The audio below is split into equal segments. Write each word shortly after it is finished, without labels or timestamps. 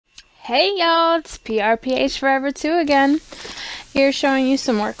Hey y'all, it's PRPH Forever 2 again. Here showing you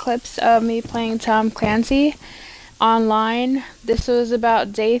some more clips of me playing Clancy online. This was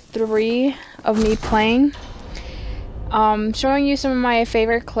about day 3 of me playing. Showing you some of my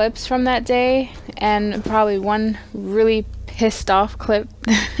favorite clips from that day, and probably one really pissed off clip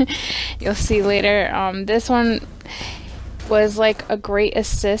you'll see later. This one was like a great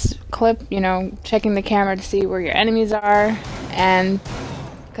assist clip, you know, checking the camera to see where your enemies are, and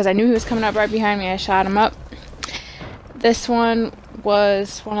because I knew he was coming up right behind me, I shot him up. This one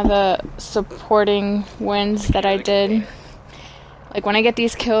was one of the supporting wins that I did. Like, when I get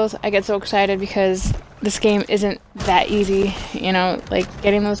these kills, I get so excited because this game isn't that easy, you know, like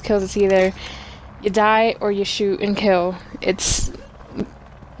getting those kills, it's either you die or you shoot and kill. It's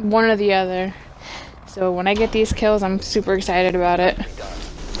one or the other. So when I get these kills, I'm super excited about it.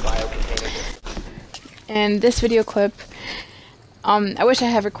 And this video clip, I wish I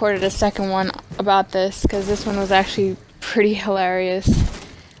had recorded a second one about this, because this one was actually pretty hilarious.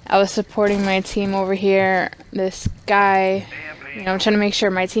 I was supporting my team over here. This guy, you know, trying to make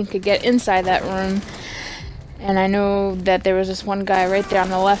sure my team could get inside that room. And I know that there was this one guy right there on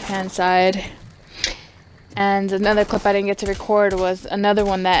the left-hand side. And another clip I didn't get to record was another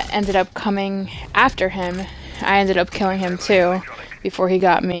one that ended up coming after him. I ended up killing him too, before he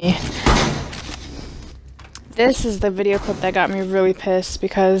got me. This is the video clip that got me really pissed,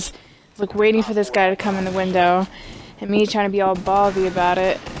 because I was like waiting for this guy to come in the window, and me trying to be all ballsy about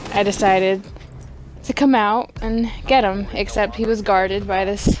it, I decided to come out and get him, except he was guarded by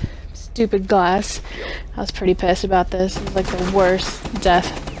this stupid glass. I was pretty pissed about this. It was like the worst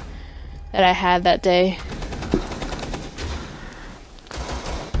death that I had that day.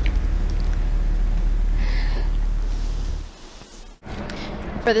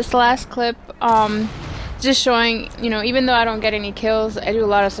 For this last clip, just showing, you know, even though I don't get any kills, I do a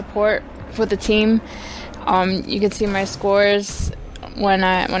lot of support for the team. You can see my scores when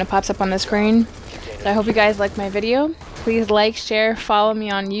it pops up on the screen. So I hope you guys liked my video. Please like, share, follow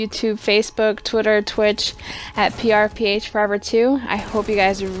me on YouTube, Facebook, Twitter, Twitch at PRPH Forever 2. I hope you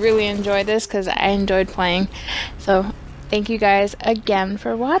guys really enjoyed this, because I enjoyed playing. So thank you guys again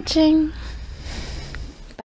for watching.